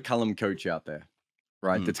Brendan McCullum coach out there,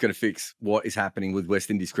 right? That's going to fix what is happening with West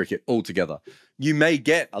Indies cricket altogether. You may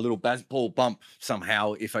get a little Bazball bump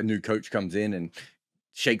somehow if a new coach comes in and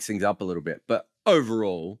shakes things up a little bit. But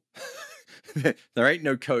overall, there ain't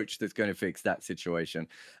no coach that's going to fix that situation.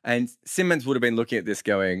 And Simmons would have been looking at this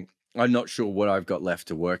going, I'm not sure what I've got left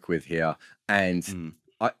to work with here. And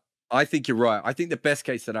I think you're right. I think the best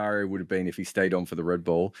case scenario would have been if he stayed on for the red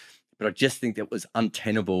ball. But I just think that was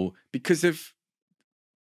untenable because of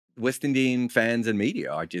West Indian fans and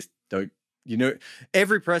media. I just don't,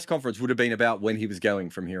 every press conference would have been about when he was going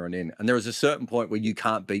from here on in. And there was a certain point where you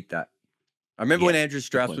can't beat that. I remember when Andrew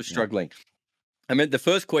Strauss was struggling. I mean, the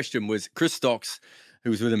first question was Chris Stocks,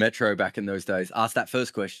 who was with the Metro back in those days, asked that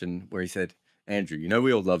first question where he said, Andrew,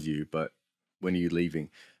 we all love you, but when are you leaving?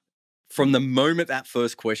 From the moment that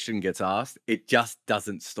first question gets asked, it just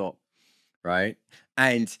doesn't stop, right?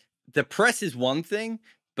 And the press is one thing,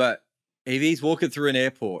 but if he's walking through an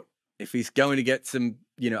airport, if he's going to get some,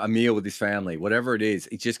 a meal with his family, whatever it is,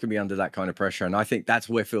 he's just going to be under that kind of pressure. And I think that's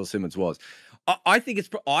where Phil Simmons was. I think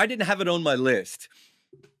I didn't have it on my list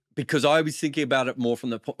because I was thinking about it more from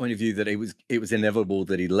the point of view that it was inevitable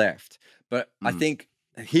that he left. But I think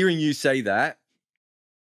hearing you say that,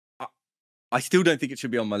 I still don't think it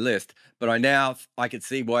should be on my list, but I could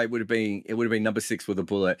see why it would have been number 6 with a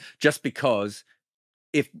bullet, just because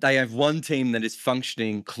if they have one team that is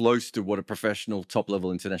functioning close to what a professional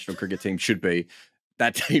top-level international cricket team should be,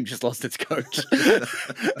 that team just lost its coach.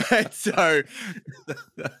 And so,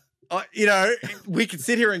 we could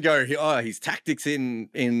sit here and go, his tactics in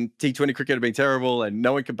T20 cricket have been terrible and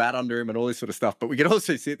no one can bat under him and all this sort of stuff. But we could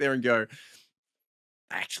also sit there and go,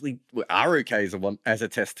 actually, we are okay as a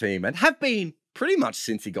test team and have been pretty much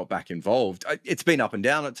since he got back involved. It's been up and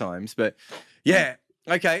down at times, but yeah.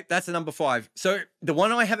 Okay, that's a number 5. So the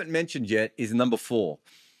one I haven't mentioned yet is number 4.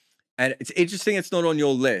 And it's interesting it's not on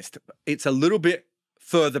your list. It's a little bit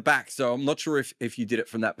further back, so I'm not sure if you did it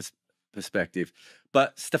from that perspective.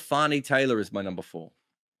 But Stefani Taylor is my number 4.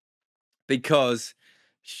 Because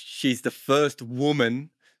she's the first woman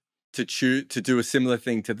to do a similar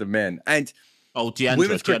thing to the men. And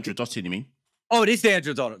Deandra Dottin, you mean? Oh, it is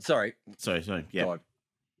Deandra Dottin. Sorry. Yeah. God.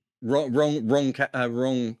 Wrong. Well, I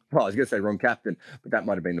was going to say wrong captain, but that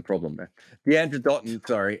might have been the problem there. Deandra Dottin,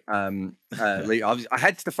 sorry. I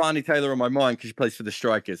had Stefani Taylor on my mind because she plays for the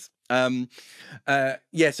Strikers. Deandra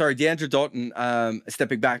Dottin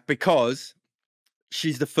stepping back because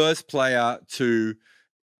she's the first player to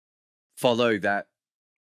follow that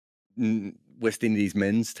West Indies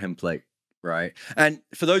men's template, right? And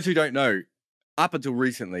for those who don't know, up until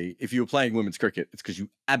recently, if you were playing women's cricket, it's because you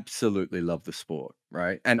absolutely love the sport,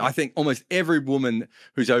 right? And I think almost every woman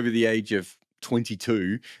who's over the age of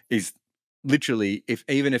 22 is literally,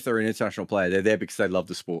 even if they're an international player, they're there because they love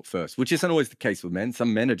the sport first, which isn't always the case with men.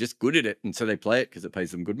 Some men are just good at it, and so they play it because it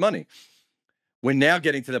pays them good money. We're now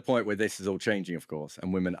getting to the point where this is all changing, of course,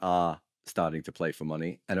 and women are starting to play for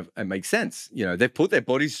money, and it makes sense. They've put their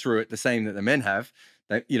bodies through it the same that the men have,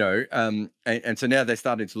 and so now they're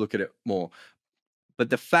starting to look at it more. But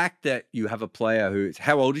the fact that you have a player who's,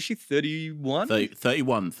 how old is she? 31?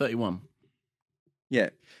 31. Yeah.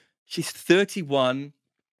 She's 31.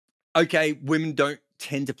 Okay, women don't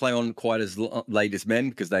tend to play on quite as late as men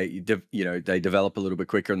because they develop a little bit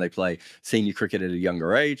quicker and they play senior cricket at a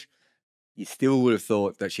younger age. You still would have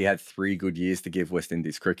thought that she had 3 good years to give West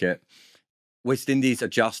Indies cricket. West Indies are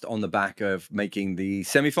just on the back of making the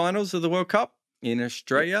semi-finals of the World Cup in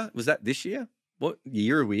Australia. Was that this year? What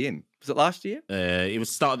year are we in? Was it last year? It was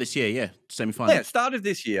start of this year, yeah. Semi-finals. Yeah, start of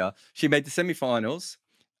this year. She made the semi-finals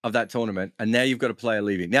of that tournament, and now you've got a player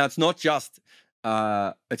leaving. Now, it's not just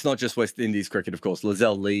it's not just West Indies cricket, of course.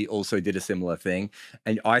 Lizelle Lee also did a similar thing.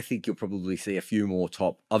 And I think you'll probably see a few more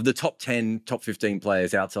top 10, top 15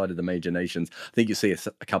 players outside of the major nations. I think you'll see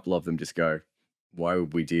a couple of them just go, why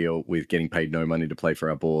would we deal with getting paid no money to play for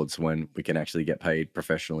our boards when we can actually get paid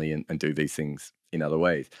professionally and do these things in other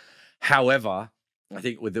ways? However, I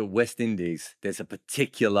think with the West Indies, there's a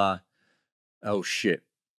particular, oh shit,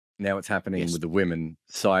 now it's happening with the women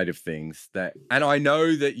side of things. And I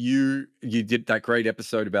know that you did that great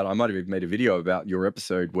episode about, I might have even made a video about your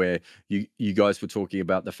episode where you guys were talking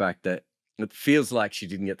about the fact that it feels like she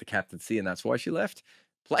didn't get the captaincy and that's why she left.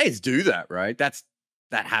 Players do that, right? That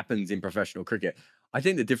happens in professional cricket. I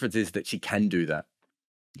think the difference is that she can do that.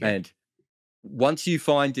 Yeah. And once you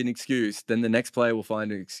find an excuse, then the next player will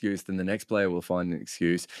find an excuse, then the next player will find an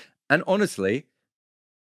excuse. And honestly,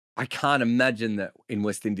 I can't imagine that in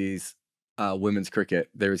West Indies women's cricket,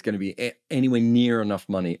 there is going to be anywhere near enough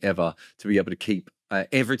money ever to be able to keep.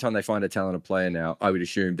 Every time they find a talented player now, I would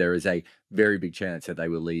assume there is a very big chance that they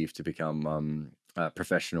will leave to become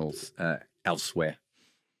professionals elsewhere.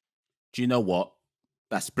 Do you know what?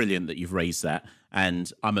 That's brilliant that you've raised that.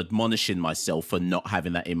 And I'm admonishing myself for not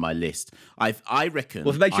having that in my list. I reckon. Well,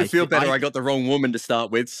 if it makes you feel better, I got the wrong woman to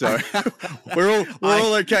start with, so we're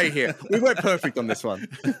all okay here. We weren't perfect on this one.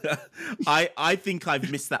 I think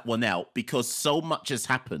I've missed that one out because so much has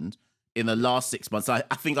happened in the last 6 months. I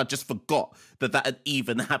think I just forgot that had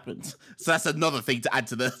even happened. So that's another thing to add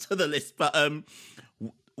to the list. But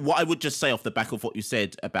what I would just say off the back of what you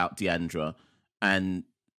said about Deandra, and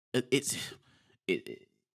it's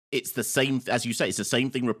the same, as you say, it's the same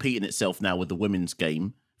thing repeating itself now with the women's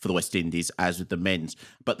game for the West Indies as with the men's.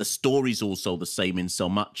 But the story's also the same in so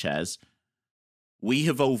much as we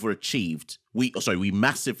have overachieved. We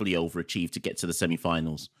massively overachieved to get to the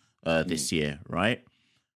semi-finals this year, right?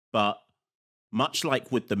 But much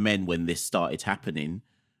like with the men when this started happening,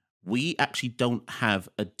 we actually don't have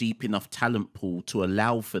a deep enough talent pool to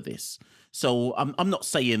allow for this. So I'm not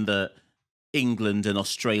saying that England and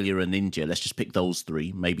Australia and India, let's just pick those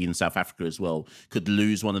three, maybe in South Africa as well, could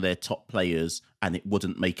lose one of their top players and it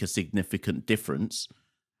wouldn't make a significant difference,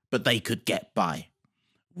 but they could get by.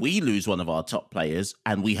 We lose one of our top players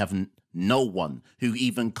and we have no one who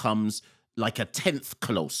even comes like a 10th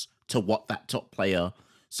close to what that top player.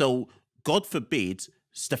 So God forbid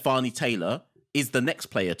Stefani Taylor is the next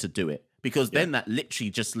player to do it, because then that literally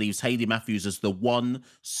just leaves Hayley Matthews as the one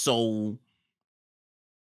sole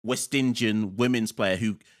West Indian women's player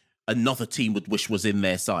who another team would wish was in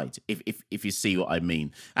their side, if you see what I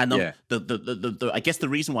mean. And I guess the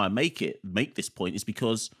reason why I make this point is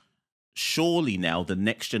because surely now the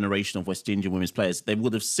next generation of West Indian women's players, they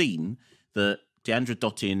would have seen that Deandra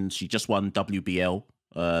Dottin, she just won WBL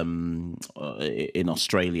in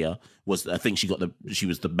Australia. I think she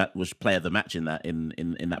was player of the match in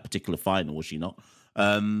that particular final, was she not?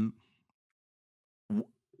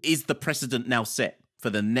 Is the precedent now set for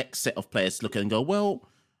the next set of players to look at and go, well,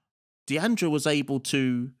 Deandra was able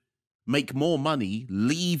to make more money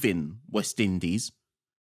leaving West Indies.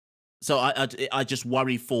 So I just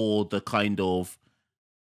worry for the kind of...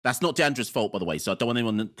 That's not Deandra's fault, by the way. So I don't want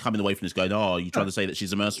anyone coming away from this going, oh, you're trying to say that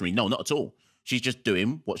she's a mercenary. No, not at all. She's just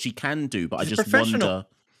doing what she can do. But I just wonder...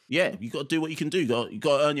 Yeah, you got to do what you can do. You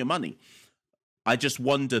got to earn your money. I just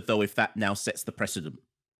wonder, though, if that now sets the precedent.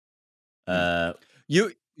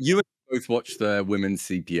 You both watch the women's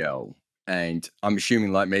CPL, and I'm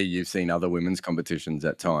assuming, like me, you've seen other women's competitions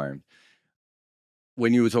at time.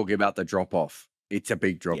 When you were talking about the drop off, it's a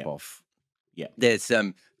big drop off. Yeah, there's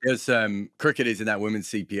cricketers in that women's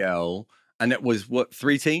CPL, and it was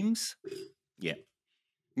 3 teams. Yeah,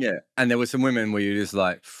 and there were some women where you're just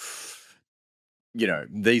like, you know,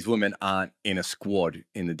 these women aren't in a squad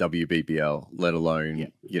in the WBBL, let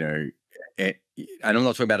alone and I'm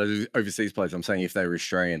not talking about overseas players. I'm saying if they were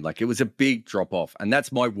Australian, like it was a big drop off. And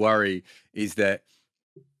that's my worry, is that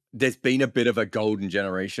there's been a bit of a golden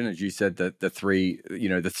generation, as you said, the three,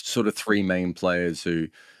 the sort of 3 main players who,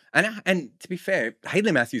 and to be fair,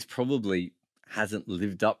 Hayley Matthews probably hasn't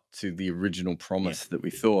lived up to the original promise that we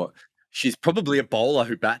thought. She's probably a bowler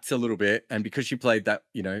who bats a little bit. And because she played that,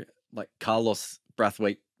 like Carlos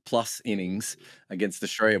Brathwaite plus innings against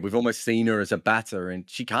Australia, we've almost seen her as a batter, and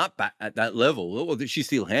she can't bat at that level. Or she's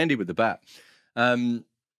still handy with the bat.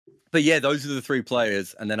 But yeah, those are the 3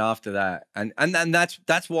 players, and then after that, and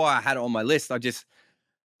that's why I had it on my list.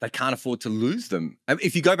 They can't afford to lose them.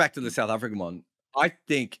 If you go back to the South African one, I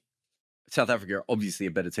think South Africa are obviously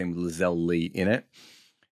a better team with Lizelle Lee in it,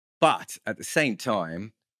 but at the same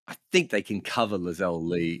time, I think they can cover Lizelle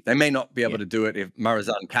Lee. They may not be able to do it if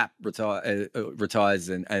Marizan Cap retires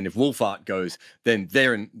and if Wolfart goes, then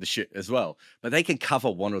they're in the shit as well. But they can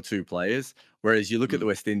cover one or two players. Whereas you look at the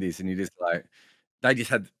West Indies and you just like, they just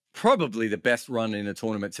had probably the best run in a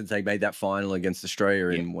tournament since they made that final against Australia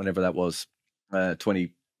in whenever that was,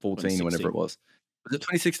 2014 or whenever it was. Was it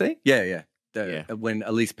 2016? Yeah. When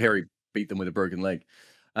Elise Perry beat them with a broken leg.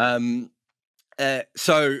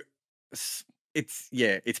 So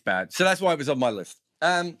it's bad. So that's why it was on my list.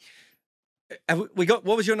 We got,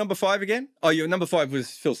 what was your number 5 again? Oh, your number 5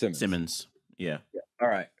 was Phil Simmons. Yeah. All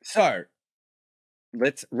right. So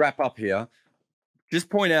let's wrap up here. Just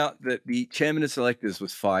point out that the chairman of selectors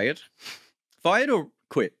was fired. Fired or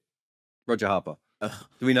quit? Roger Harper. Do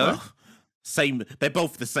we know? Well, same. They're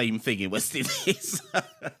both the same thing in West Indies.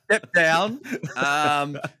 Step down.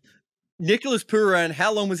 Nicholas Pooran,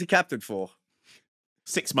 how long was he captain for?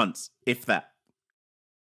 6 months, if that.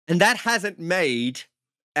 And that hasn't made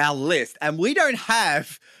our list. And we don't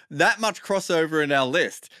have that much crossover in our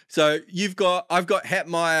list. So I've got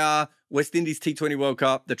Hetmeyer, West Indies T20 World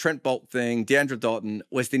Cup, the Trent Bolt thing, Deandra Doughton,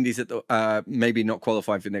 West Indies at the maybe not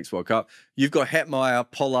qualifying for the next World Cup. You've got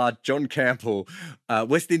Hetmeyer, Pollard, John Campbell,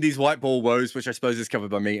 West Indies white ball woes, which I suppose is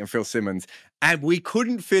covered by me, and Phil Simmons. And we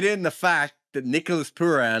couldn't fit in the fact that Nicholas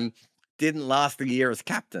Pooran didn't last a year as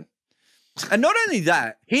captain. And not only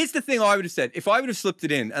that, here's the thing I would have said. If I would have slipped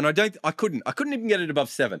it in, and I couldn't even get it above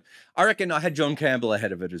 7. I reckon I had John Campbell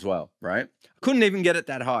ahead of it as well, right? I couldn't even get it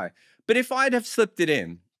that high. But if I'd have slipped it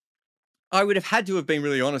in, I would have had to have been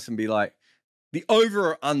really honest and be like, the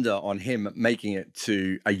over or under on him making it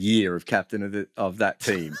to a year of captain of that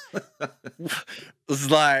team was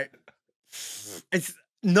like, it's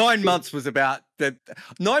 9 months was about the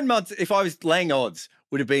 9 months. If I was laying odds,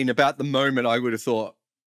 would have been about the moment I would have thought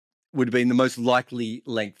would have been the most likely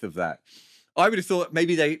length of that. I would have thought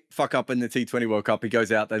maybe they fuck up in the T20 World Cup. He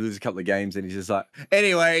goes out, they lose a couple of games, and he's just like,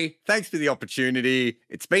 anyway, thanks for the opportunity.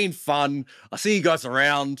 It's been fun. I'll see you guys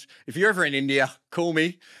around. If you're ever in India, call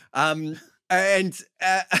me.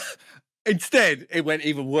 Instead, it went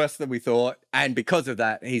even worse than we thought. And because of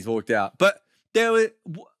that, he's walked out. But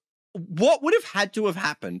what would have had to have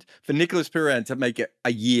happened for Nicholas Pooran to make it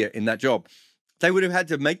a year in that job? They would have had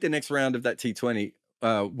to make the next round of that T20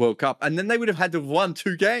 World Cup, and then they would have had to have won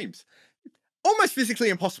 2 games. Almost physically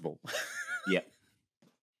impossible.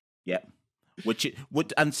 Yeah. Which it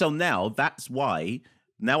would, and so now that's why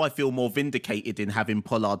now I feel more vindicated in having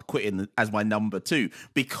Pollard quitting as my number 2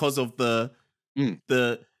 because of the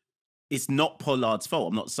it's not Pollard's fault.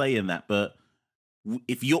 I'm not saying that, but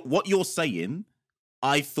if what you're saying,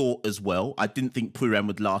 I thought as well. I didn't think Pooran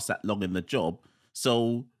would last that long in the job,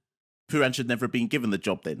 so Pooran should never have been given the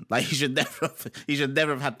job then. Like he should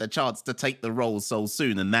never have had the chance to take the role so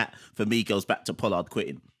soon. And that for me goes back to Pollard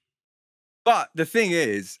quitting. But the thing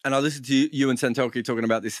is, and I listened to you and Santoki talking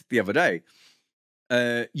about this the other day,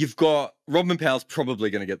 you've got Rodman Powell's probably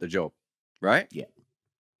going to get the job, right? Yeah.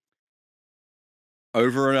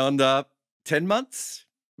 Over and under 10 months?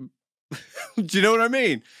 Do you know what I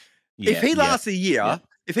mean? Yeah, if he lasts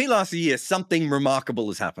a year, something remarkable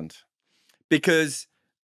has happened. Because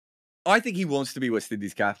I think he wants to be West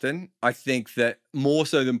Indies captain. I think that more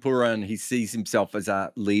so than Pooran, he sees himself as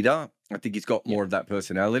a leader. I think he's got more of that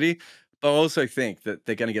personality. But I also think that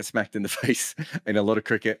they're going to get smacked in the face in a lot of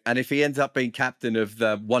cricket. And if he ends up being captain of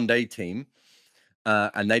the one-day team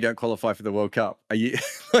and they don't qualify for the World Cup, are you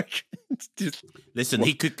like? Listen,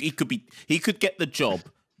 he could get the job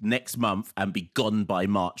next month and be gone by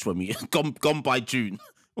March when we gone by June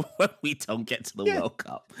when we don't get to the World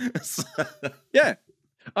Cup. Yeah.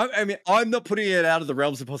 I mean, I'm not putting it out of the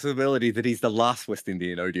realms of possibility that he's the last West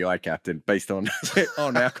Indian ODI captain based on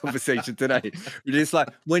our conversation today. We're just like,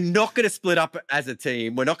 we're not going to split up as a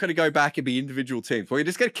team. We're not going to go back and be individual teams. We're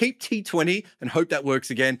just going to keep T20 and hope that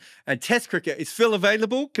works again. And Test cricket, is Phil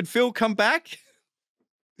available? Can Phil come back?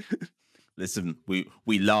 Listen,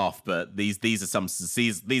 we laugh, but these are some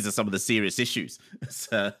of the serious issues.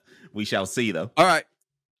 So we shall see, though. All right.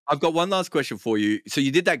 I've got one last question for you. So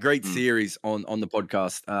you did that great series on the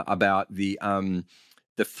podcast about the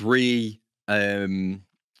 3.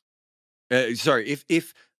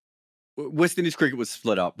 If West Indies cricket was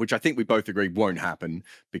split up, which I think we both agree won't happen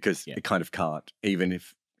because it kind of can't. Even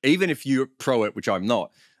if you're pro it, which I'm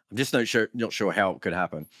not, I'm just not sure how it could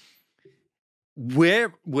happen.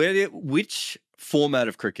 Which format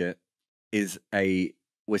of cricket is a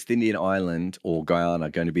West Indian island or Guyana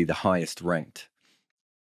going to be the highest ranked?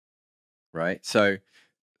 Right. So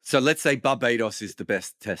let's say Barbados is the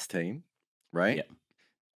best Test team, right? Yeah.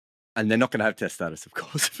 And they're not going to have Test status, of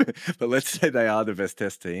course, but let's say they are the best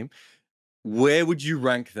Test team. where would you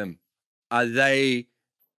rank them? Are they're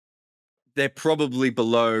probably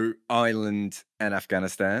below Ireland and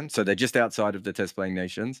Afghanistan, so they're just outside of the test playing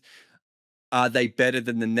nations. Are they better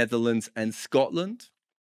than the Netherlands and Scotland?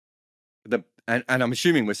 And I'm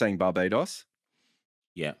assuming we're saying Barbados.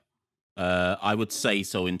 Yeah. I would say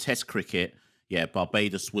so in Test cricket. Yeah,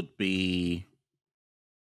 Barbados would be.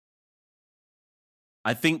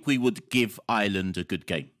 I think we would give Ireland a good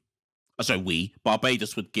game.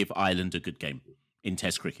 Barbados would give Ireland a good game in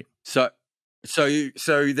Test cricket. So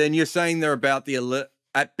then you're saying they're about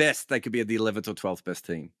at best they could be the 11th or 12th best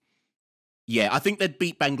team. Yeah, I think they'd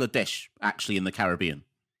beat Bangladesh actually in the Caribbean.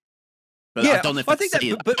 But yeah, I don't know if I think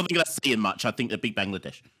that's saying much. I think they'd beat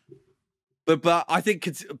Bangladesh. But I think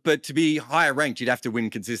to be higher ranked, you'd have to win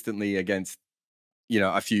consistently against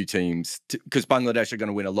a few teams, because Bangladesh are going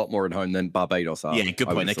to win a lot more at home than Barbados are. Yeah, good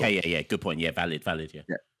point. Okay, yeah, good point. Yeah, valid. Yeah.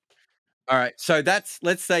 All right, so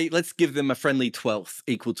let's give them a friendly 12th,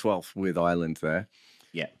 equal 12th with Ireland there.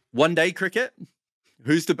 Yeah. One day cricket.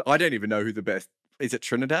 I don't even know who the best is. It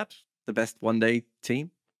Trinidad, the best one day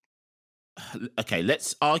team? Okay,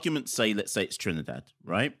 let's say it's Trinidad,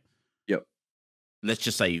 right? Yep. Let's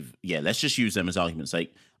just use them as argument's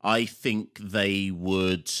sake. I think they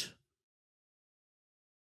would.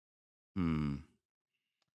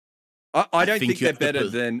 I don't think they're better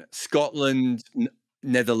than Scotland,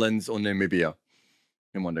 Netherlands, or Namibia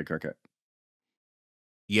in one day cricket.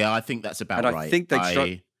 Yeah, I think that's about right. I think they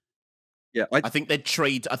I think they'd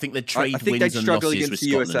trade. I think they'd trade wins they'd and struggle losses against with the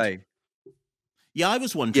Scotland. USA. Yeah, I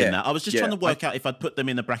was wondering that. I was just trying to work out if I'd put them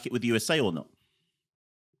in a bracket with USA or not.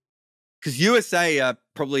 Because USA are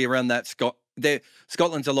probably around that.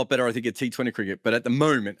 Scotland's a lot better, I think, at T20 cricket. But at the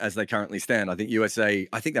moment, as they currently stand, I think USA.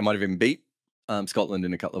 I think they might have even beat Scotland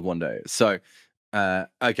in a couple of one days. So,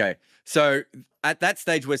 okay. So at that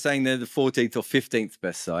stage, we're saying they're the 14th or 15th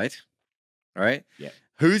best side. All right. Yeah.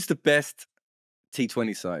 Who's the best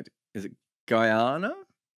T20 side? Is it Guyana?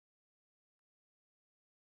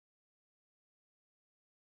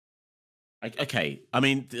 Okay. I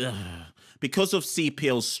mean, because of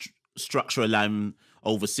CPL's structure allowing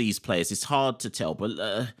overseas players, it's hard to tell. But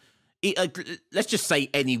let's just say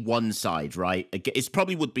any one side, right? It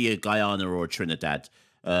probably would be a Guyana or a Trinidad.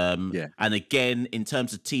 And again, in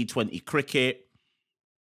terms of T20 cricket,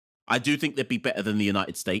 I do think they'd be better than the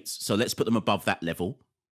United States. So let's put them above that level.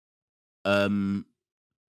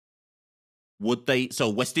 Would they? So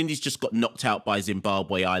West Indies just got knocked out by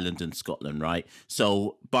Zimbabwe, Ireland, and Scotland, right?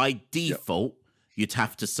 So by default, you'd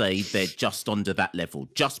have to say they're just under that level,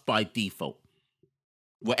 just by default.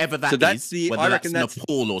 Whatever that is, whether that's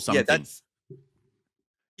Nepal or something.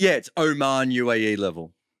 Yeah, it's Oman, UAE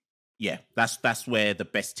level. Yeah, that's where the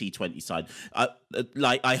best T20 side.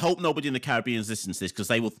 I hope nobody in the Caribbean listens to this, because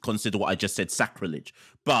they will consider what I just said sacrilege.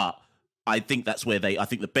 But I think that's where I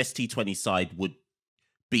think the best T20 side would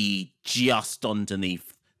be just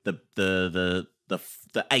underneath the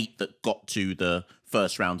 8 that got to the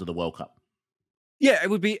first round of the World Cup. Yeah, it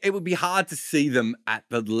would be hard to see them at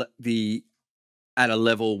at a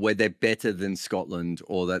level where they're better than Scotland,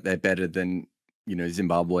 or that they're better than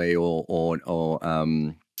Zimbabwe or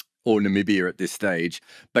Namibia at this stage,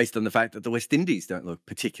 based on the fact that the West Indies don't look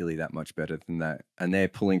particularly that much better than that, and they're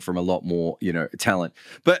pulling from a lot more talent.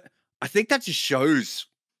 But I think that just shows,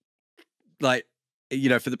 like,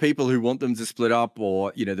 for the people who want them to split up,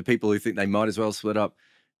 or the people who think they might as well split up,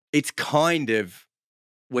 it's kind of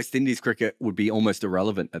West Indies cricket would be almost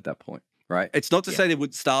irrelevant at that point, right? It's not to say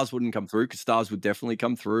stars wouldn't come through, because stars would definitely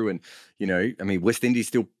come through, and I mean, West Indies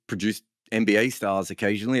still produce NBA stars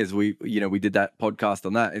occasionally, as we did that podcast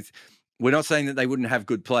on that. We're not saying that they wouldn't have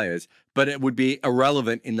good players, but it would be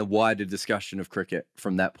irrelevant in the wider discussion of cricket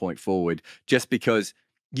from that point forward, just because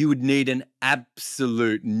you would need an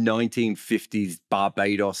absolute 1950s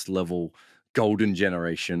Barbados level golden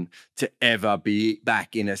generation to ever be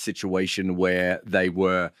back in a situation where they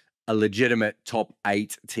were a legitimate top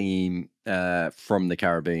 8 team from the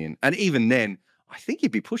Caribbean. And even then, I think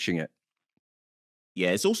you'd be pushing it.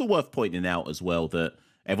 Yeah, it's also worth pointing out as well that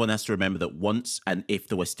everyone has to remember that once and if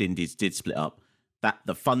the West Indies did split up, that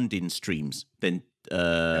the funding streams then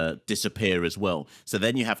disappear as well. So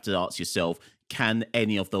then you have to ask yourself, can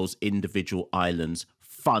any of those individual islands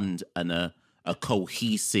fund a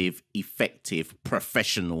cohesive, effective,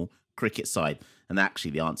 professional cricket side? And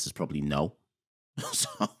actually, the answer is probably no.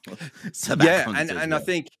 so that and I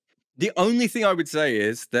think the only thing I would say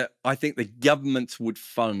is that I think the governments would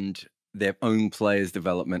fund their own players'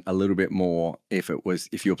 development a little bit more if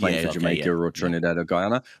you're playing for Jamaica or Trinidad or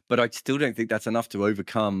Guyana. But I still don't think that's enough to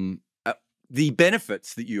overcome the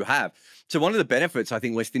benefits that you have. So one of the benefits I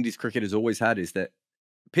think West Indies cricket has always had is that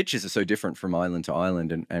pitches are so different from island to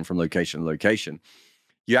island and from location to location.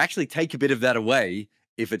 You actually take a bit of that away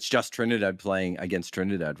if it's just Trinidad playing against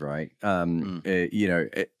Trinidad, right? So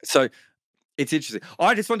it's interesting.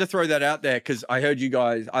 I just wanted to throw that out there because I heard you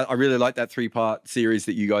guys. I really like that 3-part series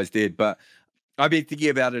that you guys did, but I've been thinking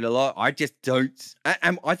about it a lot. I just don't.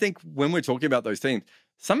 And I think when we're talking about those teams,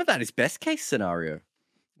 some of that is best case scenario,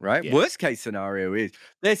 right? Yeah. Worst case scenario is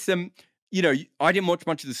there's some. I didn't watch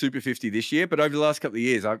much of the Super 50 this year, but over the last couple of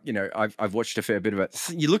years, I've watched a fair bit of it.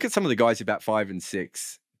 You look at some of the guys who bat 5 and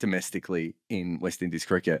 6 domestically in West Indies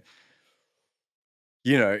cricket.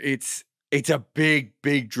 It's a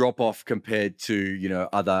big drop off compared to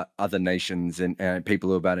other nations and people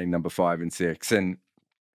who are batting number 5 and 6, and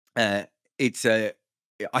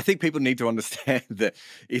I think people need to understand that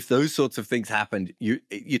if those sorts of things happened, you're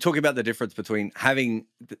talking about the difference between having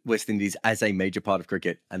West Indies as a major part of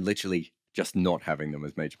cricket and literally just not having them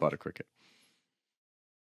as major part of cricket.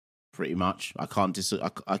 Pretty much. I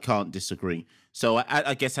can't disagree. So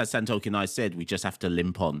I guess, as Santoki and I said, we just have to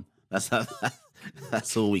limp on.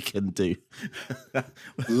 That's all we can do.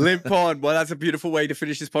 Limp on. Well, that's a beautiful way to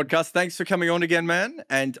finish this podcast. Thanks for coming on again, man.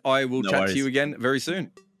 And I will chat to you again very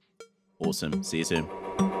soon. Awesome. See you soon.